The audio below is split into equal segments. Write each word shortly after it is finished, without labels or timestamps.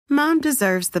Mom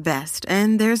deserves the best,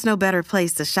 and there's no better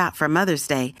place to shop for Mother's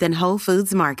Day than Whole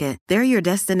Foods Market. They're your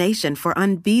destination for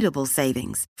unbeatable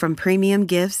savings, from premium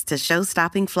gifts to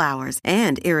show-stopping flowers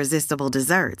and irresistible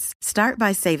desserts. Start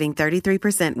by saving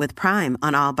 33% with Prime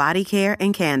on all body care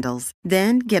and candles.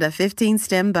 Then get a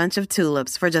 15-stem bunch of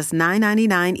tulips for just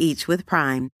 $9.99 each with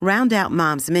Prime. Round out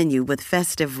Mom's menu with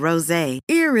festive rosé,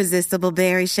 irresistible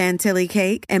berry chantilly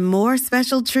cake, and more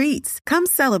special treats. Come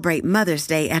celebrate Mother's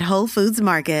Day at Whole Foods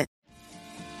Market.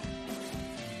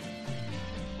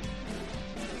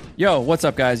 Yo, what's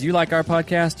up, guys? You like our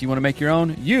podcast? You want to make your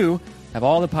own? You have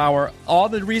all the power, all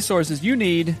the resources you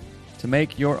need to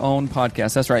make your own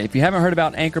podcast. That's right. If you haven't heard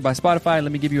about Anchor by Spotify,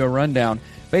 let me give you a rundown.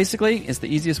 Basically, it's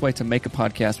the easiest way to make a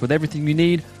podcast with everything you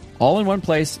need all in one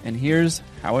place, and here's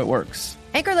how it works.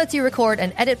 Anchor lets you record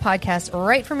and edit podcasts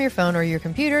right from your phone or your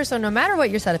computer, so no matter what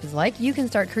your setup is like, you can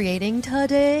start creating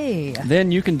today.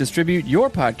 Then you can distribute your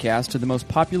podcast to the most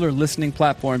popular listening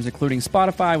platforms, including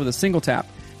Spotify, with a single tap.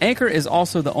 Anchor is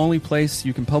also the only place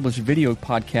you can publish video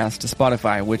podcasts to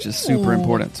Spotify, which is super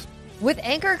important. With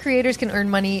Anchor, creators can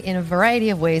earn money in a variety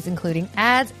of ways, including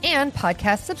ads and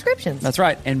podcast subscriptions. That's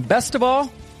right. And best of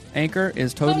all, Anchor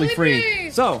is totally free.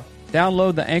 So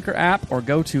download the Anchor app or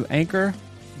go to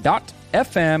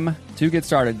anchor.fm to get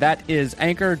started. That is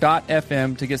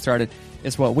anchor.fm to get started.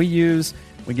 It's what we use.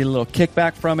 We get a little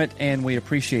kickback from it, and we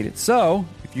appreciate it. So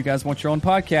if you guys want your own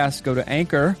podcast, go to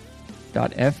anchor.fm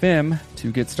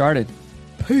to get started.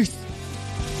 Peace.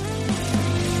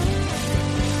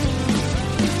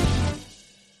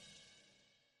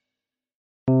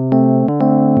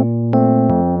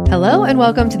 Hello and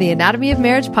welcome to the Anatomy of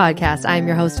Marriage podcast. I am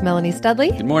your host, Melanie Studley.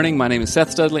 Good morning. My name is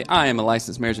Seth Studley. I am a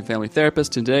licensed marriage and family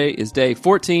therapist. Today is day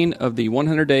 14 of the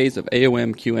 100 days of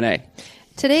AOM Q&A.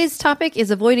 Today's topic is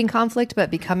avoiding conflict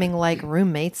but becoming like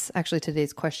roommates. Actually,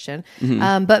 today's question.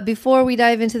 But before we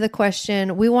dive into the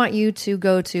question, we want you to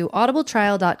go to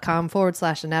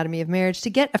audibletrial.com/anatomy of marriage to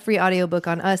get a free audiobook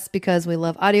on us, because we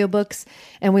love audiobooks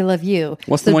and we love you.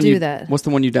 What's the one you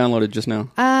downloaded just now?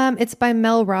 It's by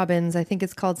Mel Robbins. I think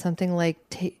it's called something like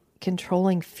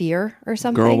Controlling Fear or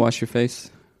something. Girl, Wash Your Face.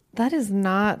 That is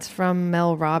not from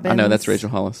Mel Robbins. I know, that's Rachel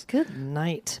Hollis. Good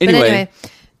night. Anyway. But anyway,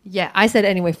 yeah, I said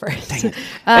anyway first.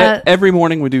 Every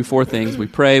morning we do 4 things. We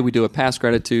pray, we do a past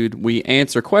gratitude, we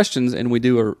answer questions, and we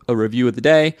do a review of the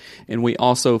day. And we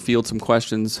also field some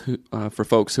questions for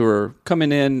folks who are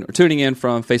coming in or tuning in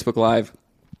from Facebook Live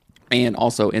and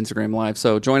also Instagram Live.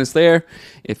 So join us there.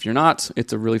 If you're not,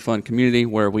 it's a really fun community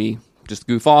where we just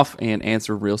goof off and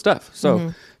answer real stuff.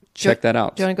 So check that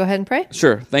out. Do you want to go ahead and pray?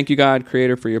 Sure. Thank you, God,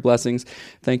 Creator, for your blessings.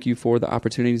 Thank you for the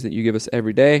opportunities that you give us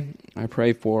every day. I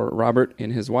pray for Robert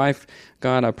and his wife.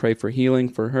 God, I pray for healing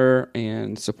for her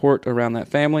and support around that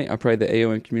family. I pray the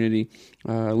AOM community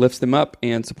lifts them up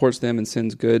and supports them and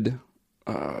sends good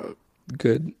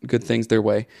things their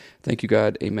way. Thank you,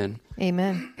 God. Amen.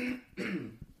 Amen.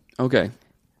 Okay.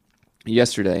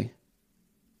 Yesterday.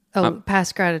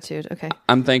 Past gratitude. Okay.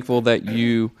 I'm thankful that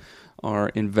you are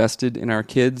invested in our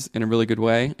kids in a really good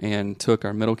way and took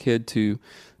our middle kid to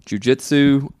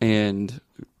jiu-jitsu, and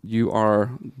you are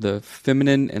the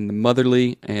feminine and the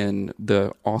motherly and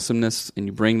the awesomeness, and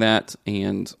you bring that,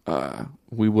 and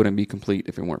we wouldn't be complete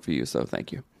if it weren't for you, so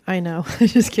thank you. I know.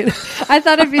 Just kidding. I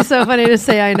thought it'd be so funny to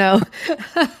say I know.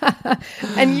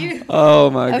 And you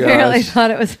apparently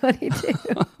thought it was funny too.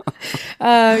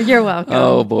 You're welcome.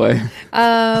 Oh boy.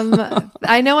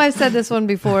 I know I've said this one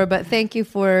before, but thank you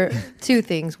for 2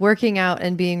 things: working out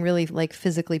and being really like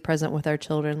physically present with our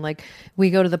children. Like,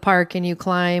 we go to the park and you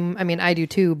climb. I mean, I do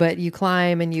too, but you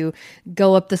climb and you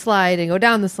go up the slide and go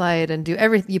down the slide and do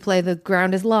everything. You play The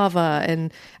Ground is Lava,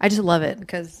 and I just love it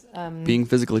because being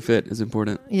physically fit is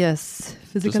important. Yes,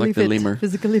 physically just like fit. The lemur.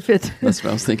 Physically fit. That's what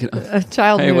I was thinking of. A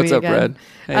child Hey, movie what's up, again.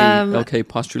 Brad? Hey, LK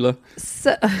Postula.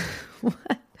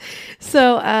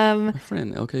 My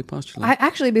friend, LK Postula.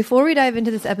 Actually, before we dive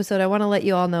into this episode, I want to let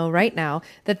you all know right now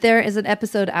that there is an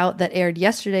episode out that aired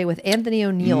yesterday with Anthony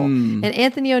O'Neill. And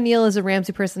Anthony O'Neill is a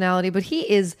Ramsey personality, but he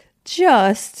is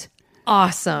just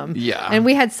awesome. Yeah. And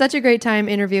we had such a great time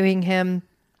interviewing him.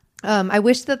 I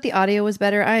wish that the audio was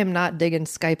better. I am not digging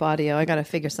Skype audio. I got to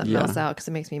figure something else out because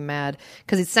it makes me mad.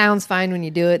 Because it sounds fine when you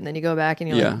do it, and then you go back and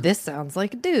you're like, this sounds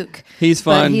like Duke. He's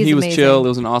fun. He was amazing. chill. It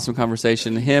was an awesome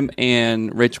conversation. Him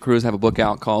and Rachel Cruz have a book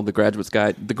out called The Graduate's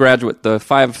Guide. The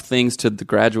 5 Things to the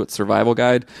Graduate Survival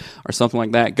Guide, or something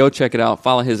like that. Go check it out.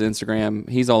 Follow his Instagram.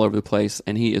 He's all over the place,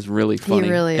 and he is really funny.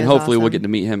 He really is. And hopefully awesome. We'll get to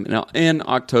meet him in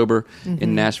October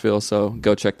in Nashville. So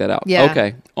go check that out. Yeah.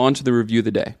 Okay, on to the review of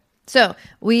the day. So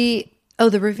the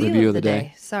review of the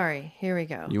day. Sorry, here we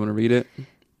go. You want to read it?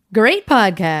 Great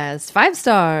podcast. 5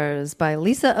 stars by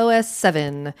Lisa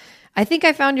OS7. I think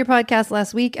I found your podcast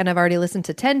last week and I've already listened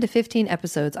to 10 to 15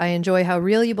 episodes. I enjoy how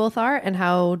real you both are and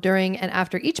how during and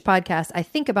after each podcast, I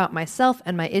think about myself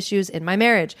and my issues in my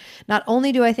marriage. Not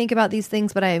only do I think about these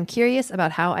things, but I am curious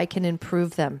about how I can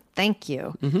improve them. Thank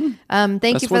you.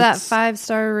 Thank you for that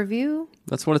 5-star review.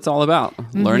 That's what it's all about.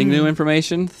 Learning new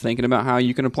information, thinking about how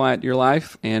you can apply it to your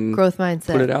life, and growth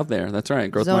mindset. Put it out there. That's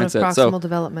right. Growth Zone mindset. Of proximal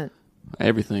development.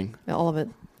 Everything. All of it.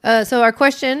 So our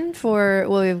question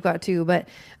we've got 2, but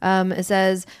it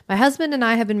says, my husband and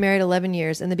I have been married 11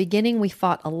 years. In the beginning, we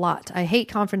fought a lot. I hate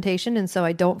confrontation, and so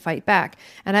I don't fight back.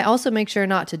 And I also make sure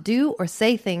not to do or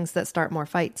say things that start more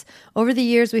fights. Over the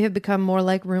years, we have become more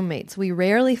like roommates. We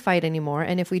rarely fight anymore,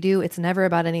 and if we do, it's never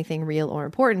about anything real or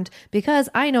important because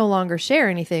I no longer share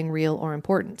anything real or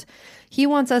important. He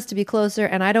wants us to be closer,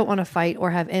 and I don't want to fight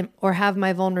or have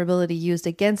my vulnerability used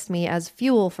against me as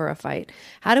fuel for a fight.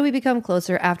 How do we become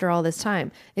closer after all this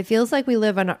time? It feels like we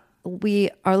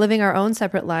are living our own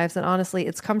separate lives, and honestly,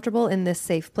 it's comfortable in this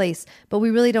safe place, but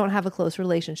we really don't have a close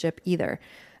relationship either.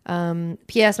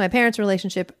 P.S. My parents'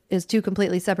 relationship is 2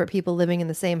 completely separate people living in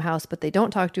the same house, but they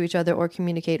don't talk to each other or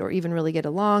communicate or even really get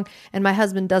along, and my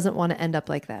husband doesn't want to end up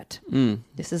like that.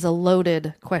 This is a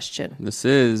loaded question. This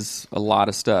is a lot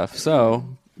of stuff. So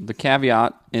the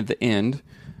caveat at the end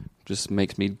just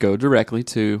makes me go directly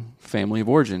to family of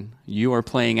origin. You are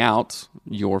playing out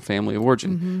your family of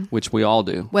origin, which we all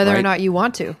do. Whether right? or not you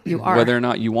want to, you are. Whether or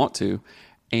not you want to.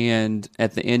 And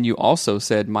at the end, you also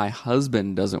said, my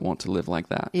husband doesn't want to live like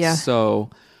that. Yeah. So,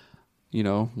 we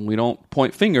don't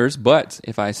point fingers, but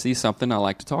if I see something, I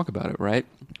like to talk about it, right?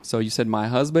 So you said, my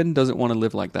husband doesn't want to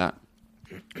live like that.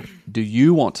 Do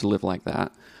you want to live like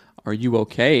that? Are you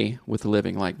okay with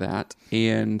living like that?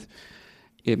 And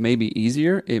it may be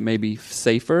easier, it may be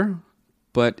safer,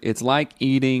 but it's like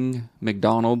eating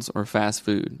McDonald's or fast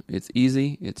food. It's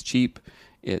easy, it's cheap,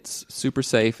 it's super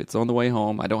safe, it's on the way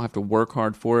home. I don't have to work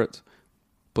hard for it,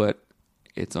 but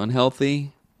it's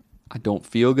unhealthy. I don't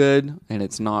feel good, and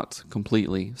it's not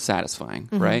completely satisfying,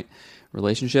 right?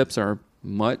 Relationships are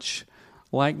much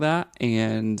like that,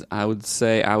 and I would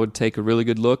say I would take a really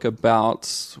good look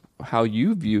about how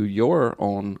you view your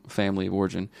own family of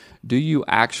origin. Do you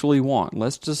actually want,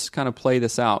 let's just kind of play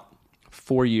this out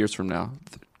 4 years from now,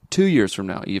 2 years from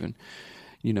now even,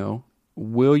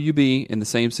 will you be in the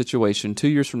same situation 2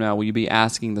 years from now? Will you be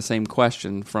asking the same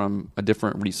question from a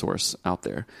different resource out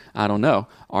there? I don't know.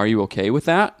 Are you okay with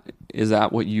that? Is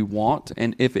that what you want?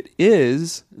 And if it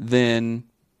is, then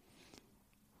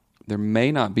there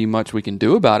may not be much we can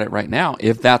do about it right now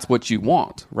if that's what you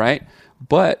want, right?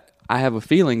 But I have a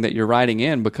feeling that you're writing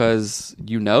in because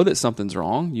you know that something's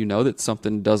wrong. You know that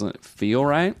something doesn't feel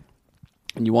right.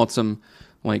 And you want some,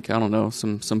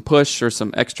 some push or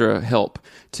some extra help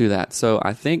to that. So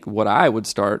I think where I would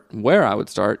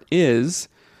start is,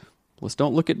 let's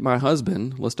don't look at my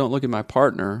husband. Let's don't look at my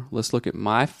partner. Let's look at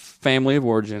my family of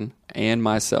origin and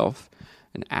myself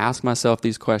and ask myself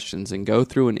these questions and go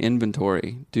through an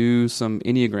inventory, do some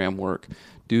Enneagram work,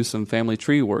 do some family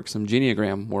tree work, some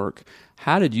Geneagram work.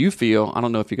 How did you feel? I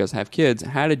don't know if you guys have kids.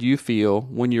 How did you feel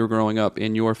when you were growing up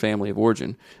in your family of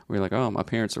origin? Where you're like, oh, my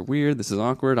parents are weird. This is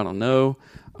awkward. I don't know.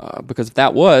 Because if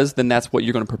that was, then that's what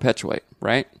you're going to perpetuate,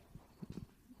 right?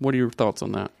 What are your thoughts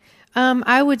on that?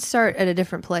 I would start at a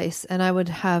different place, and I would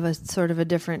have a sort of a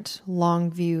different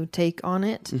long view take on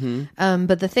it.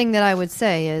 But the thing that I would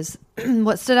say is,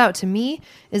 what stood out to me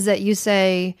is that you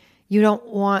say you don't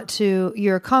want to,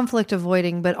 you're conflict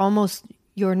avoiding, but almost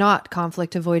you're not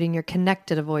conflict avoiding, you're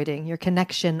connected avoiding, you're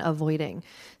connection avoiding.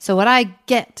 So what I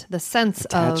get the sense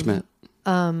Attachment.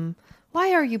 of,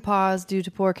 why are you paused due to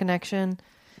poor connection?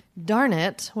 Darn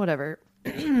it, whatever.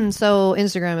 So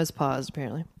Instagram is paused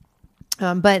apparently.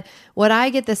 But what I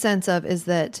get the sense of is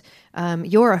that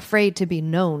you're afraid to be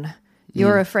known.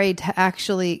 You're afraid to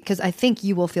actually, because I think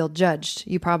you will feel judged.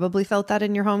 You probably felt that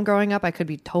in your home growing up. I could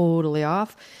be totally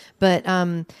off. But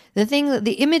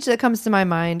the image that comes to my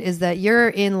mind is that you're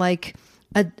in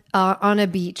on a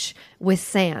beach with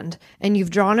sand, and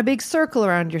you've drawn a big circle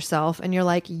around yourself, and you're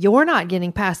like, you're not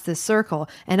getting past this circle,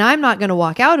 and I'm not going to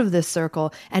walk out of this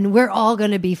circle, and we're all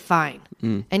going to be fine.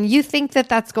 And you think that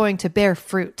that's going to bear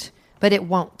fruit. But it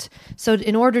won't. So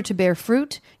in order to bear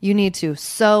fruit, you need to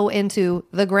sow into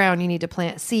the ground. You need to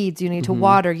plant seeds. You need to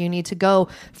water. You need to go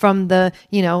from a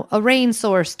rain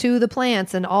source to the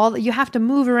plants and all. You have to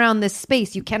move around this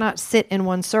space. You cannot sit in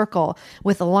one circle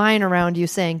with a line around you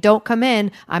saying, don't come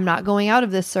in. I'm not going out of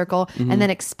this circle. And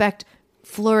then expect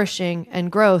flourishing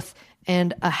and growth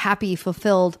and a happy,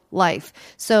 fulfilled life.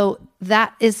 So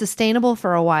that is sustainable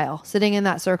for a while. Sitting in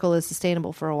that circle is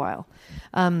sustainable for a while.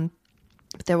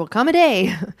 But there will come a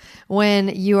day when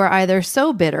you are either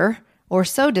so bitter or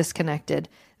so disconnected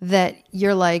that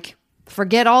you're like,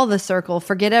 forget all the circle,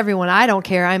 forget everyone. I don't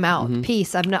care. I'm out.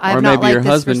 Peace. I've not liked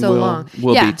this for so long.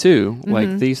 Will be too.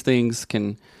 Like these things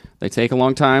they take a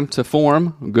long time to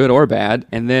form, good or bad.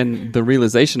 And then the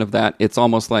realization of that, it's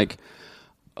almost like,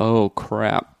 oh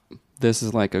crap, this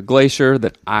is like a glacier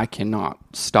that I cannot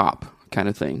stop kind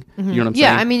of thing. You know what I'm saying?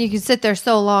 Yeah, I mean, you can sit there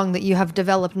so long that you have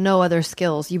developed no other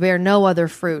skills. You bear no other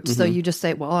fruit. So you just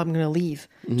say, well, I'm going to leave.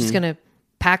 I'm just going to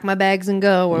pack my bags and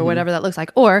go, or whatever that looks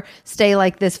like, or stay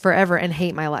like this forever and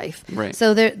hate my life. Right.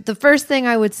 So the first thing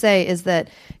I would say is that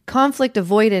conflict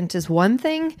avoidant is one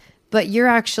thing, but you're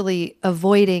actually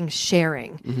avoiding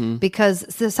sharing because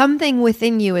something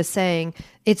within you is saying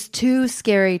it's too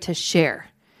scary to share,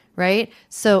 right?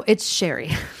 So it's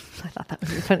Sherry. I thought that would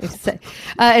be funny to say.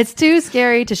 It's too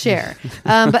scary to share.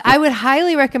 But I would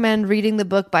highly recommend reading the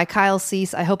book by Kyle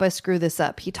Cease. I hope I screw this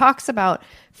up. He talks about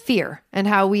fear and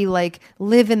how we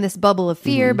live in this bubble of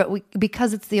fear, but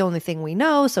because it's the only thing we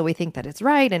know, so we think that it's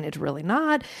right and it's really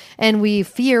not. And we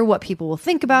fear what people will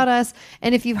think about us.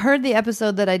 And if you've heard the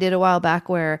episode that I did a while back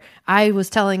where I was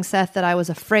telling Seth that I was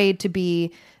afraid to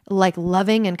be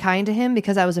loving and kind to him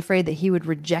because I was afraid that he would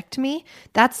reject me.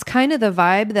 That's kind of the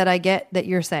vibe that I get that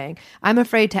you're saying. I'm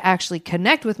afraid to actually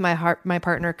connect with my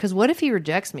partner because what if he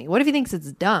rejects me? What if he thinks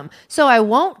it's dumb? So I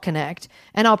won't connect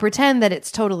and I'll pretend that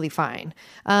it's totally fine.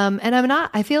 And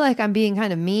I feel like I'm being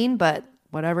kind of mean, but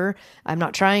whatever. I'm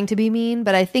not trying to be mean,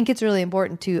 but I think it's really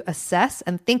important to assess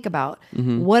and think about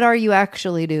what are you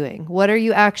actually doing? What are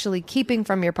you actually keeping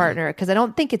from your partner? Because I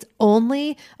don't think it's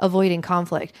only avoiding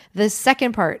conflict. The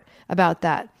second part about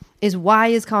that is, why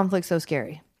is conflict so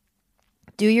scary?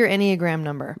 Do your Enneagram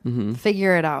number.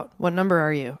 Figure it out. What number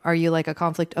are you? Are you like a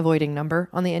conflict avoiding number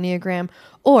on the Enneagram?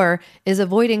 Or is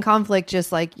avoiding conflict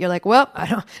just like, you're like, well,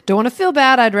 I don't want to feel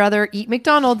bad. I'd rather eat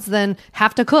McDonald's than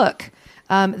have to cook.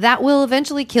 That will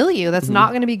eventually kill you. That's not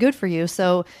going to be good for you.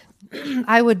 So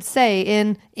I would say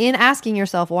in asking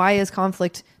yourself, why is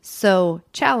conflict so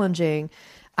challenging?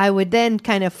 I would then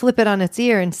kind of flip it on its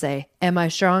ear and say, am I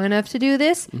strong enough to do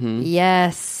this?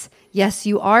 Yes. Yes,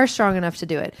 you are strong enough to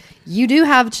do it. You do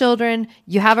have children.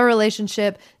 You have a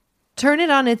relationship. Turn it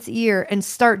on its ear and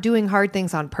start doing hard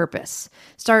things on purpose.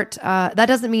 That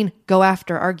doesn't mean go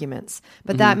after arguments,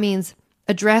 but that means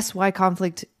address why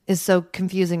conflict is so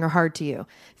confusing or hard to you.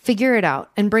 Figure it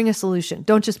out and bring a solution.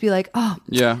 Don't just be like, oh,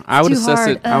 yeah. I would assess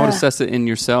it. I would assess it in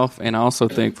yourself, and I also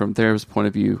think from therapist's point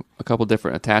of view, a couple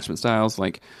different attachment styles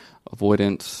like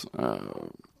avoidance.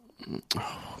 Can't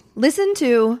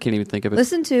even think of it.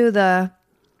 Listen to the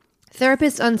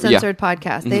Therapist Uncensored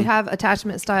podcast. They have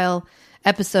attachment style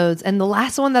episodes, and the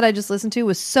last one that I just listened to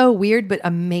was so weird but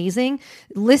amazing.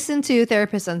 Listen to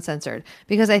Therapist Uncensored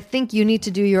because I think you need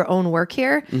to do your own work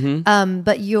here.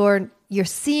 But you're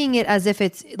seeing it as if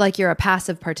it's like you're a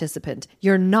passive participant.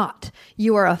 You're not.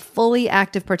 You are a fully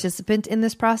active participant in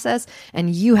this process,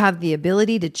 and you have the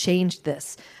ability to change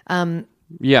this.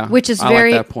 Which is I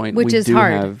like that point. Which is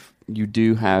hard. You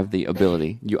do have the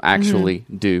ability. You actually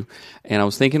do. And I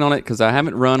was thinking on it because I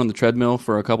haven't run on the treadmill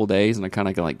for a couple days, and I kind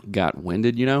of got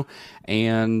winded,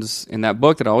 And in that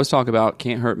book that I always talk about,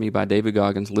 Can't Hurt Me by David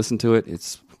Goggins, listen to it.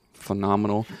 It's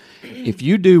phenomenal. If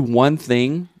you do one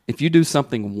thing, if you do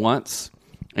something once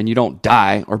and you don't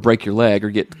die or break your leg or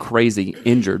get crazy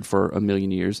injured for a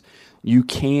million years, you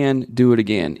can do it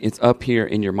again. It's up here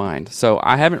in your mind. So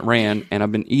I haven't ran, and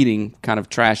I've been eating kind of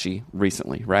trashy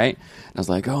recently, right? And I was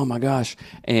like, oh my gosh.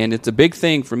 And it's a big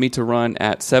thing for me to run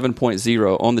at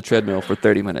 7.0 on the treadmill for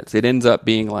 30 minutes. It ends up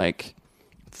being like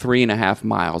 3.5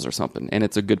 miles or something, and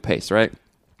it's a good pace, right?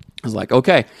 I was like,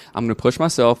 okay, I'm going to push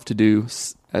myself to do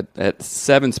at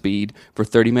 7 speed for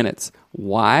 30 minutes.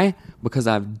 Why? Because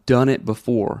I've done it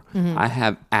before. I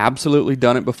have absolutely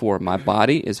done it before. My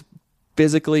body is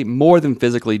more than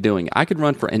physically doing it. I could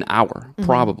run for an hour,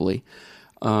 probably.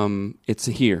 It's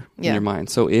here in your mind.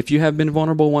 So if you have been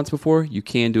vulnerable once before, you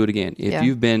can do it again. If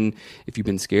you've been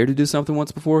scared to do something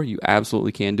once before, you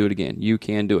absolutely can do it again. You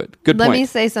can do it. Good point. Let me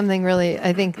say something really,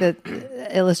 I think that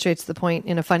illustrates the point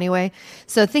in a funny way.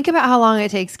 So think about how long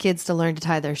it takes kids to learn to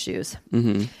tie their shoes.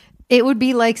 It would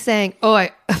be like saying, oh,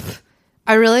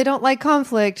 I really don't like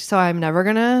conflict, so I'm never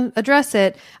going to address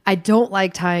it. I don't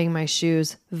like tying my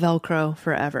shoes Velcro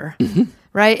forever.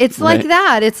 Right? It's like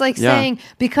that. It's like saying,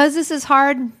 because this is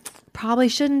hard, probably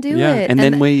shouldn't do it. And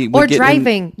then we get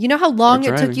driving. You know how long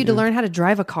it took you to learn how to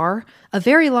drive a car? A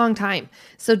very long time.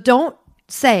 So don't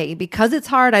say, because it's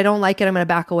hard, I don't like it, I'm going to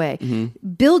back away.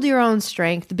 Build your own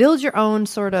strength, build your own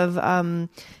sort of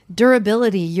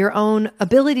durability, your own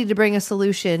ability to bring a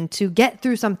solution to get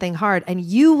through something hard, and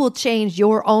you will change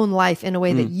your own life in a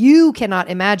way that you cannot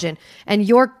imagine. And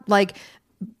your like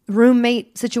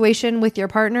roommate situation with your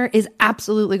partner is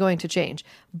absolutely going to change,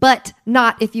 but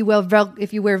not if you wear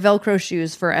Velcro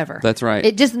shoes forever. That's right.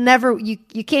 It just never, you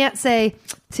can't say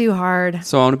too hard.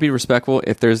 So I want to be respectful.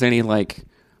 If there's any like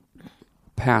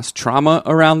past trauma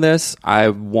around this, I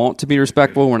want to be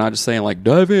respectful. We're not just saying like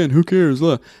dive in, who cares?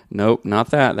 Nope,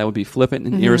 not that. That would be flippant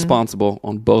and irresponsible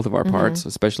on both of our parts,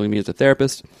 especially me as a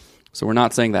therapist. So we're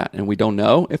not saying that, and we don't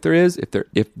know if there is.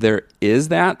 If there is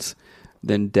that,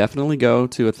 then definitely go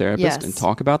to a therapist and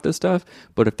talk about this stuff.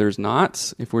 But if there's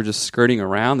not, if we're just skirting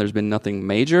around, there's been nothing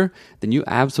major, then you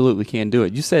absolutely can do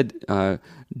it. You said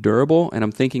durable, and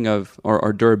I'm thinking of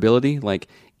or durability, like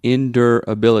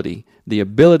endurability, the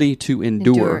ability to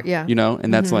endure, you know,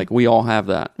 and that's like, we all have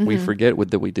that. We forget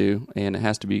that we do, and it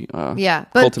has to be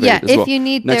cultivated as well. If you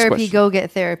need therapy, go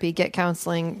get therapy, get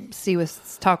counseling,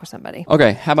 talk with somebody.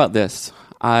 Okay, how about this?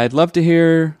 I'd love to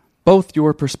hear both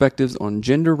your perspectives on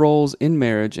gender roles in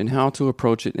marriage and how to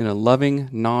approach it in a loving,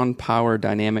 non-power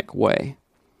dynamic way.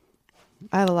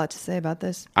 I have a lot to say about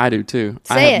this. I do too.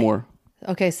 Say I have it. more.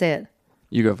 Okay, say it.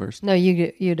 You go first. No, you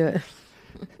do it.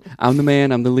 I'm the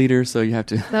man, I'm the leader, so you have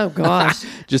to. Oh, gosh.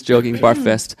 Just joking,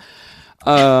 Barfest.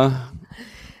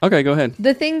 Okay, go ahead.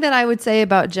 The thing that I would say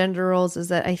about gender roles is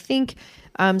that I think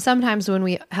sometimes when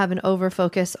we have an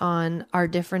over-focus on our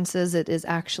differences, it is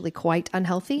actually quite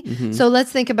unhealthy. So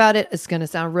let's think about it. It's going to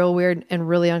sound real weird and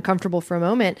really uncomfortable for a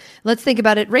moment. Let's think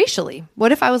about it racially.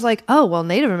 What if I was like, oh, well,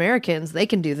 Native Americans, they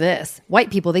can do this.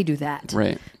 White people, they do that.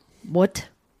 Right.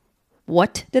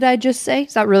 What did I just say?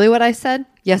 Is that really what I said?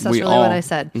 Yes, that's really what I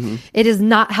said. It is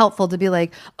not helpful to be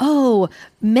like, oh,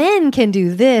 men can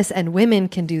do this and women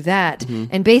can do that.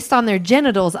 And based on their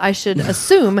genitals, I should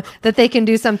assume that they can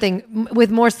do something with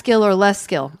more skill or less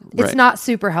skill. It's not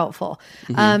super helpful.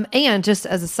 And just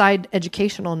as a side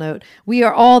educational note, we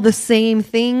are all the same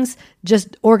things,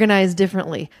 just organized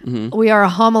differently. We are a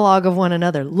homologue of one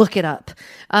another. Look it up.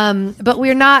 But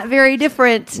we're not very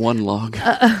different. One log.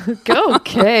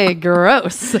 Okay,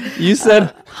 gross. You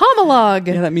said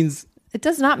homologue. Yeah, that means it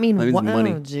does not mean money.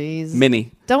 Oh, jeez.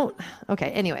 Many. Don't.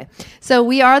 Okay. Anyway, so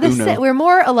we are we're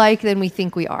more alike than we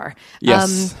think we are.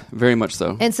 Yes, very much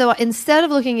so. And so instead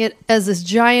of looking at it as this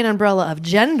giant umbrella of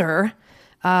gender,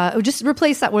 just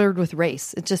replace that word with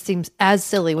race. It just seems as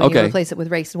silly when you replace it with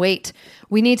race. Wait,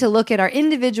 we need to look at our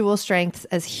individual strengths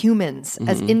as humans,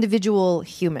 as individual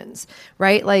humans,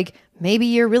 right? Like maybe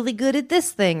you're really good at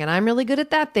this thing and I'm really good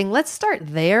at that thing. Let's start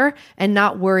there and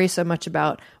not worry so much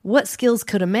about what skills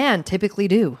could a man typically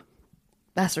do.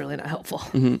 That's really not helpful.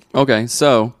 Okay,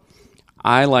 so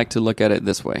I like to look at it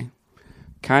this way.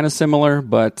 Kind of similar,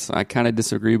 but I kind of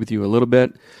disagree with you a little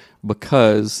bit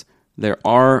because there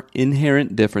are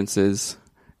inherent differences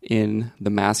in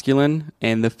the masculine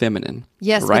and the feminine.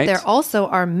 Yes, right? But there also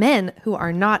are men who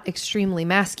are not extremely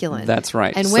masculine. That's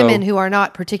right. And women who are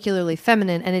not particularly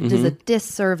feminine, and it is a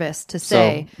disservice to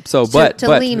say to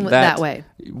lean that way.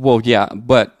 Well, yeah,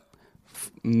 but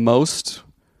most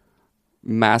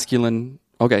masculine.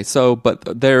 Okay, so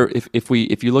but there, if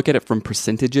you look at it from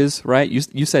percentages, right?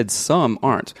 You said some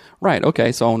aren't, right?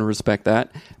 Okay, so I want to respect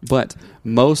that, but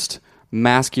most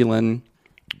masculine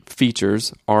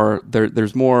features are there.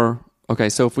 There's more. Okay,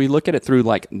 so if we look at it through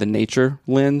like the nature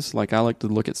lens, like I like to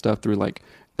look at stuff through like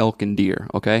elk and deer.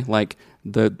 Okay, like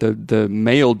the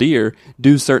male deer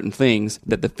do certain things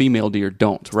that the female deer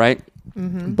don't. Right?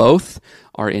 Both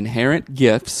are inherent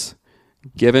gifts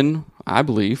given, I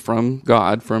believe, from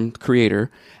God, from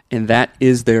Creator, and that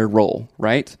is their role.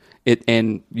 Right?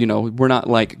 And we're not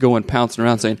like going pouncing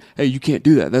around saying, "Hey, you can't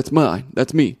do that. That's mine.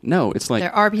 That's me." No, it's like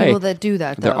there are people that do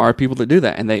that. There are people that do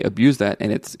that, and they abuse that,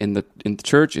 and it's in the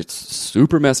church. It's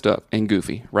super messed up and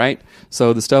goofy, right?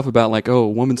 So the stuff about like, oh, a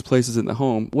woman's place is in the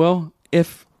home. Well,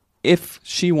 if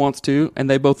she wants to, and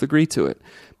they both agree to it,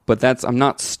 but I'm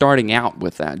not starting out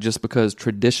with that just because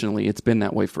traditionally it's been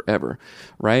that way forever,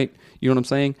 right? You know what I'm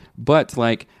saying? But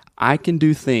like, I can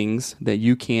do things that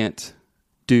you can't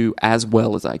do as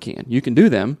well as I can. You can do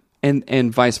them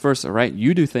and vice versa, right?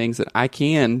 You do things that I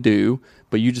can do,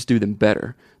 but you just do them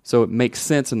better. So it makes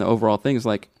sense in the overall thing. It's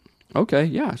like, okay,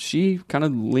 yeah, she kind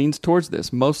of leans towards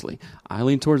this mostly. I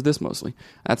lean towards this mostly.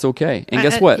 That's okay. And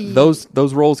guess what?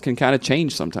 Those roles can kind of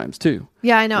change sometimes too.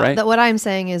 Yeah, I know. Right? That what I'm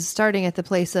saying is starting at the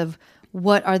place of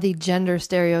what are the gender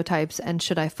stereotypes and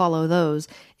should I follow those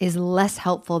is less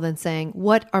helpful than saying,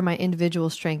 what are my individual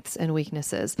strengths and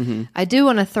weaknesses? I do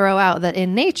want to throw out that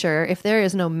in nature, if there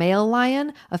is no male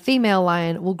lion, a female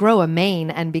lion will grow a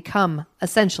mane and become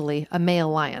essentially a male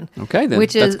lion. Okay, then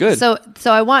which that's is good. So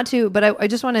I want to, but I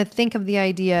just want to think of the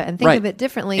idea and think of it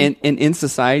differently. And in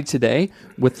society today,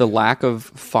 with the lack of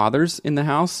fathers in the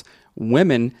house,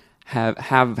 women have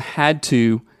had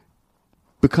to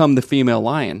become the female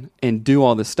lion and do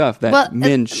all this stuff that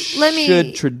men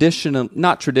should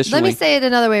not traditionally. Let me say it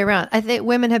another way around. I think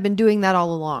women have been doing that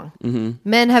all along.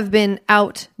 Men have been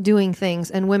out doing things,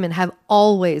 and women have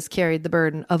always carried the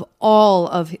burden of all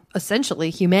of essentially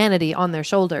humanity on their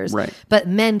shoulders. Right. But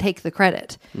men take the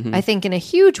credit. I think in a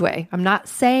huge way. I'm not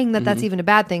saying that that's even a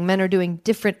bad thing. Men are doing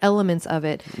different elements of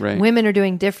it. Right. Women are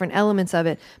doing different elements of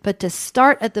it. But to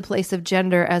start at the place of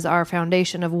gender as our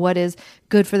foundation of what is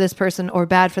good for this person or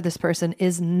bad for this person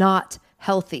is not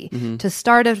healthy. To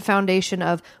start a foundation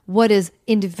of what is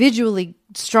individually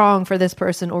strong for this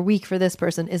person or weak for this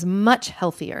person is much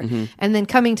healthier. And then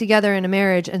coming together in a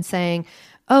marriage and saying,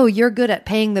 oh, you're good at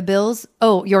paying the bills.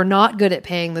 Oh, you're not good at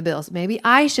paying the bills. Maybe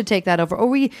I should take that over. Or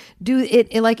we do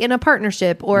it like in a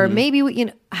partnership, or maybe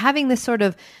we, having this sort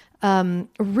of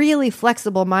really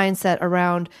flexible mindset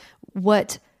around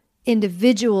what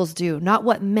individuals do, not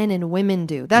what men and women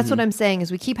do. That's what I'm saying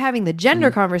is we keep having the gender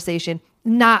conversation,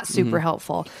 not super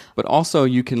helpful. But also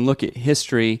you can look at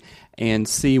history and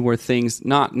see where things,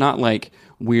 not like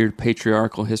weird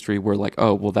patriarchal history where like,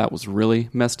 oh, well, that was really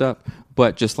messed up.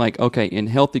 But just like, okay, in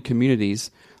healthy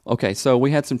communities, okay, so we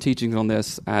had some teachings on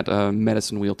this at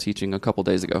Medicine Wheel teaching a couple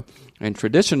days ago. And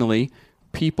traditionally,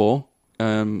 people, what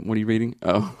are you reading?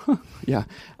 Oh, yeah.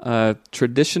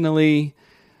 Traditionally,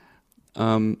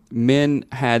 men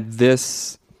had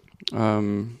this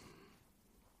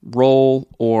role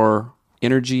or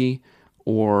energy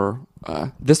or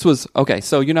this was, okay,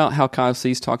 so you know how Kyle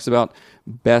Cease talks about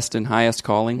best and highest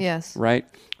calling? Yes. Right?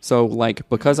 So like,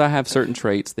 because I have certain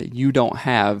traits that you don't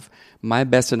have, my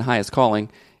best and highest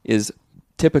calling is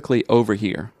typically over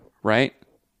here, right?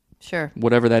 Sure.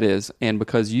 Whatever that is. And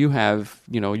because you have,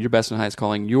 your best and highest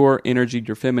calling, your energy,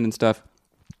 your feminine stuff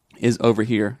is over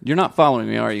here. You're not following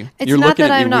me, are you? You're not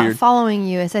that I'm not following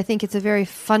you. I think it's a very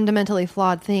fundamentally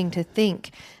flawed thing to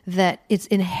think that it's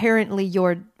inherently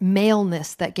your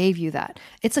maleness that gave you that.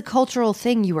 It's a cultural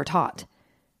thing you were taught.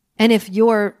 And if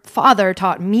your father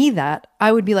taught me that,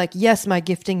 I would be like, yes, my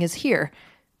gifting is here.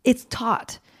 It's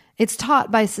taught. It's taught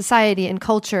by society and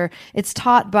culture. It's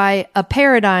taught by a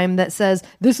paradigm that says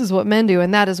this is what men do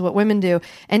and that is what women do.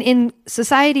 And in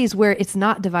societies where it's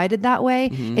not divided that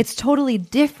way, it's totally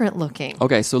different looking.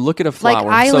 Okay, so look at a flower.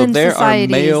 Like island so there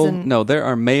societies there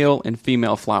are male and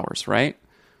female flowers, right?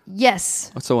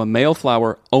 Yes. So a male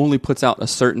flower only puts out a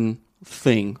certain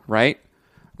thing, right?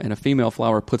 And a female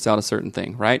flower puts out a certain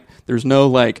thing, right? There's no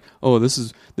like, oh, this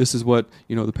is what,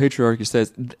 the patriarchy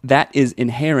says. That is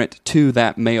inherent to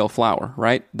that male flower,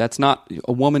 right? That's not,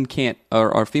 a woman can't,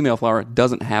 or a female flower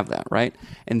doesn't have that, right?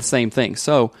 And the same thing.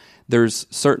 So there's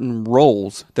certain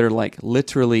roles that are like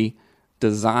literally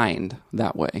designed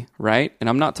that way, right? And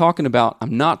I'm not talking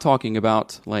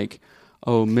about like,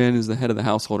 oh, men is the head of the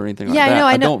household or anything like that. Yeah,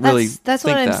 I know. Don't really that's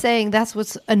what I'm saying. That's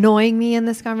what's annoying me in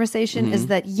this conversation is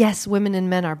that, yes, women and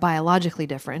men are biologically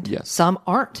different. Yes. Some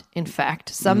aren't, in fact.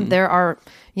 Some, there are,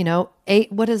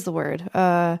 what is the word?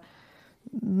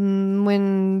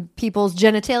 When people's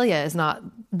genitalia is not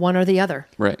one or the other.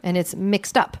 Right. And it's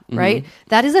mixed up, right?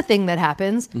 That is a thing that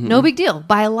happens. No big deal.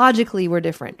 Biologically, we're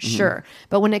different, sure.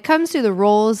 But when it comes to the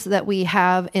roles that we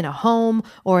have in a home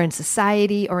or in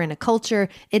society or in a culture,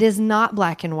 it is not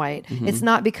black and white. It's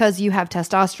not because you have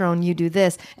testosterone, you do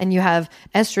this, and you have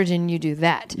estrogen, you do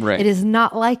that. Right. It is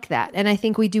not like that. And I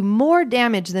think we do more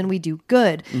damage than we do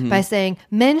good by saying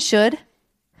men should,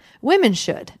 women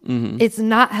should. It's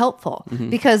not helpful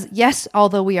because yes,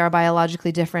 although we are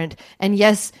biologically different and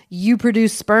yes, you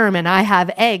produce sperm and I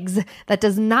have eggs, that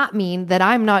does not mean that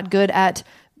I'm not good at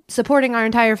supporting our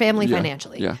entire family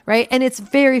financially. Yeah. Right. And it's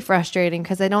very frustrating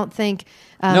because I don't think,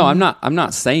 no, I'm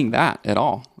not saying that at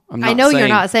all. I know you're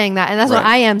not saying that. And that's what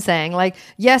I am saying. Like,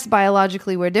 yes,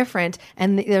 biologically we're different.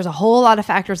 And there's a whole lot of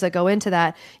factors that go into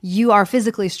that. You are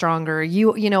physically stronger,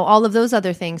 all of those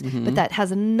other things, but that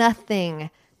has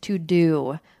nothing to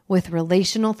do with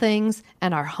relational things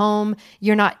and our home.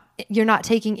 You're not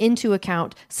taking into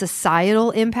account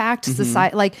societal impact.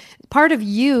 Society, like part of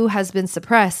you has been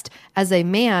suppressed as a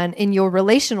man in your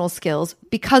relational skills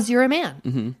because you're a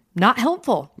man. Not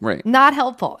helpful. Right. Not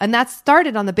helpful. And that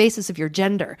started on the basis of your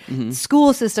gender.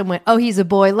 School system went, oh, he's a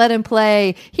boy, let him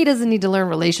play. He doesn't need to learn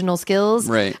relational skills.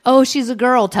 Right. Oh, she's a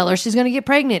girl. Tell her she's going to get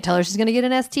pregnant. Tell her she's going to get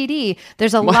an STD.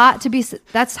 There's a lot to be,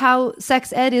 that's how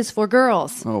sex ed is for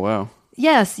girls. Oh, wow.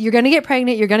 Yes, you're going to get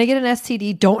pregnant. You're going to get an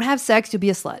STD. Don't have sex. You'll be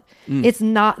a slut. It's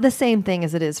not the same thing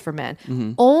as it is for men,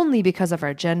 only because of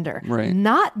our gender, Right.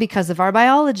 not because of our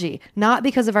biology, not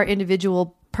because of our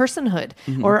individual personhood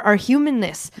or our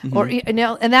humanness, or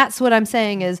and that's what I'm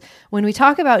saying is when we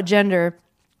talk about gender,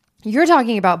 you're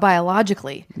talking about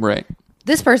biologically. Right.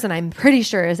 This person, I'm pretty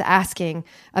sure, is asking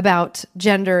about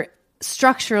gender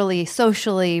structurally,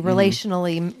 socially,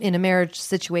 relationally in a marriage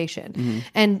situation.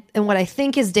 And what I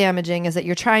think is damaging is that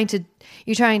you're trying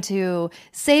to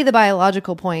say the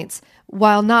biological points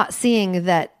while not seeing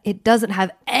that it doesn't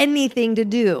have anything to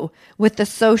do with the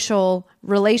social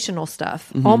relational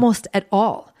stuff almost at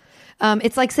all.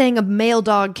 It's like saying a male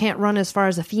dog can't run as far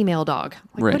as a female dog.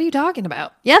 Like, Right. what are you talking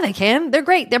about? Yeah, they can. They're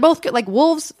great. They're both good. Like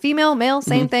wolves, female, male,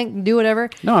 same thing. Do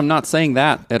whatever. No, I'm not saying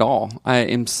that at all. I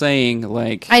am saying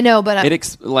like I know, but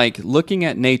like looking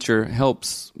at nature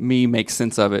helps me make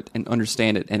sense of it and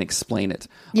understand it and explain it.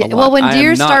 yeah. a lot. Well, when I am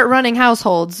deer not- start running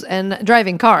households and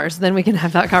driving cars, then we can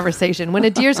have that conversation. When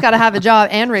a deer's got to have a job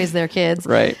and raise their kids,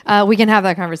 Right. We can have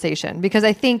that conversation because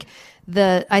I think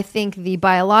the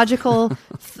biological,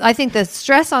 I think the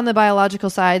stress on the biological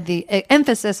side, the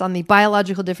emphasis on the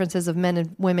biological differences of men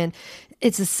and women,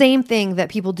 it's the same thing that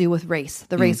people do with race,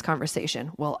 the race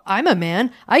conversation. Well, I'm a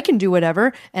man, I can do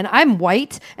whatever, and I'm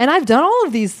white, and I've done all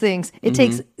of these things. It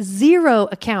takes zero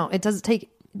account. It doesn't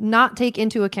not take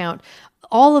into account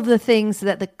all of the things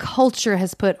that the culture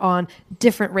has put on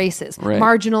different races, Right.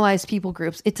 marginalized people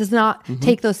groups. It does not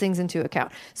take those things into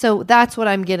account. So that's what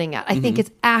I'm getting at. I think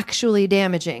it's actually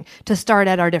damaging to start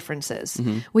at our differences.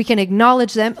 We can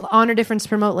acknowledge them, honor difference,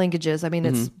 promote linkages. I mean,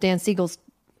 it's Dan Siegel's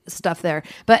stuff there.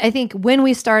 But I think when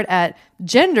we start at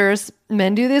genders,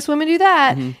 men do this, women do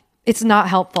that, it's not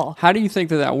helpful. How do you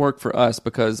think that worked for us?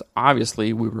 Because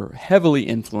obviously we were heavily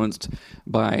influenced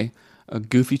by a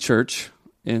goofy church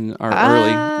in our early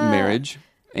marriage.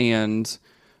 And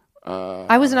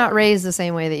I was not raised the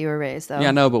same way that you were raised, though.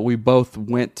 yeah, no, but we both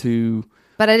went to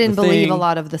But I didn't the believe thing- a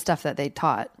lot of the stuff that they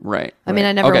taught. right. I mean, right.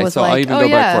 I never okay, was so I'll like, even oh, go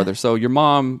yeah. back further. So your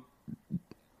mom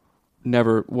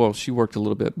never, well, she worked a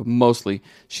little bit, but mostly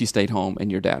she stayed home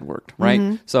and your dad worked, right?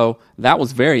 Mm-hmm. So that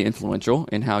was very influential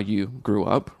in how you grew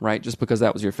up, right? Just because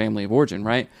that was your family of origin,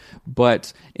 right?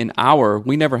 But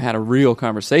we never had a real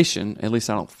conversation, at least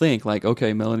I don't think, like,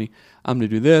 okay, Melanie, I'm going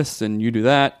to do this and you do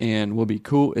that and we'll be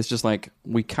cool. It's just like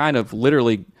we kind of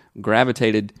literally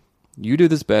gravitated, you do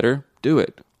this better, do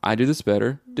it. I do this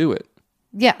better, do it.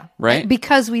 Yeah. Right?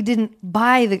 Because I didn't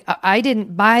buy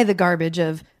the garbage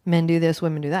of men do this,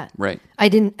 women do that. Right. I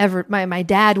didn't ever, my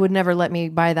dad would never let me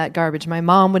buy that garbage. My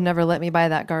mom would never let me buy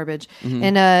that garbage.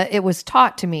 And it was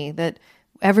taught to me that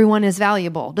everyone is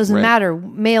valuable. Doesn't Right. matter,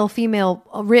 male, female,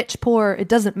 rich, poor, it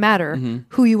doesn't matter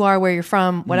who you are, where you're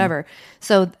from, whatever.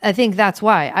 So I think that's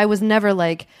why I was never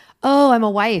like, oh, I'm a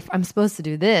wife, I'm supposed to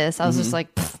do this. I was just like,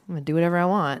 I'm gonna do whatever I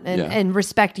want and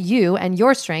respect you and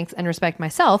your strengths and respect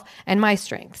myself and my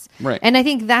strengths. Right. And I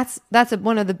think that's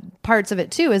one of the parts of it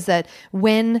too, is that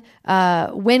when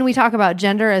we talk about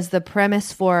gender as the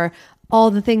premise for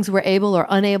all the things we're able or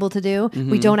unable to do,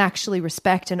 we don't actually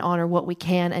respect and honor what we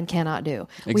can and cannot do.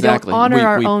 Exactly. We don't honor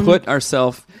our we own. put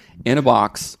ourselves in a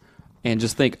box and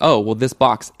just think, oh, well, this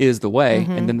box is the way.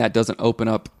 And then that doesn't open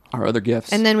up our other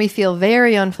gifts. And then we feel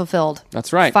very unfulfilled.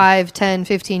 That's right. 5, 10,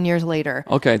 15 years later.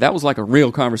 Okay, that was like a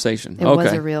real conversation. It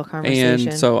was a real conversation.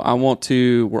 And so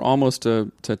we're almost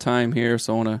to time here,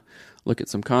 so I want to look at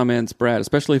some comments. Brad,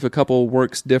 especially if a couple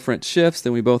works different shifts,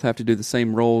 then we both have to do the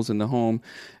same roles in the home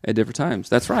at different times.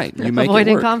 That's right. You make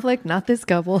Avoiding it work. conflict, not this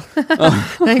couple.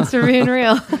 Thanks for being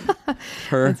real.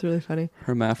 That's really funny.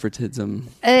 Hermaphroditism.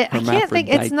 I can't think.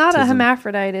 It's not a Hermaphroditism.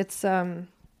 hermaphrodite. It's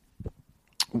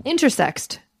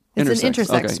intersexed. It's an Intersex.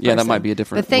 intersex. Okay. Yeah, that person. might be a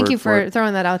different But thank word you for for it.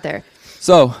 throwing that out there.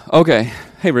 So, okay.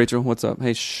 Hey, Rachel, what's up?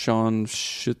 Hey, Sean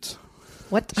Shoot.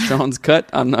 What? Sean's cut?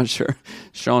 I'm not sure.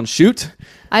 Sean Shoot.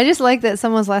 I just like that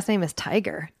someone's last name is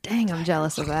Tiger. Dang, I'm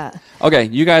jealous of that. Okay,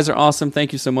 you guys are awesome.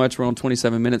 Thank you so much. We're on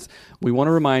 27 minutes. We want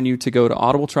to remind you to go to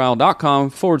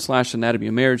audibletrial.com/anatomy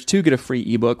of marriage to get a free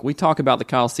ebook. We talk about the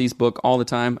Kyle Cease book all the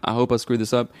time. I hope I screwed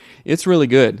this up. It's really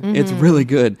good. It's really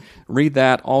good. Read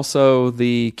that. Also,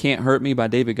 the Can't Hurt Me by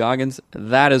David Goggins.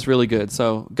 That is really good.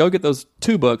 So go get those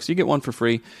 2 books. You get one for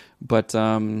free. But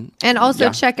and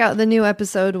also check out the new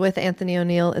episode with Anthony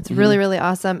O'Neill. It's really, really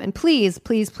awesome. And please,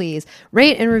 please, please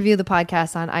rate and review the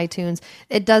podcast on iTunes.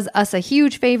 It does us a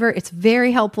huge favor. It's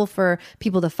very helpful for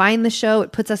people to find the show.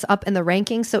 It puts us up in the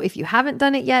rankings. So if you haven't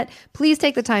done it yet, please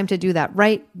take the time to do that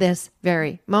right this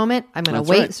very moment. I'm going to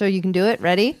wait so you can do it.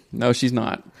 Ready? No, she's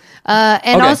not.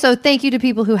 And also thank you to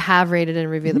people who have rated and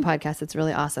reviewed the podcast. It's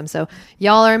really awesome. So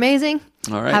y'all are amazing.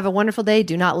 All right. Have a wonderful day.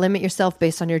 Do not limit yourself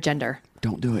based on your gender.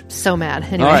 Don't do it. So mad.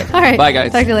 Anyway. All right. Bye,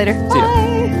 guys. Talk to you later. See ya.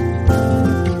 Bye.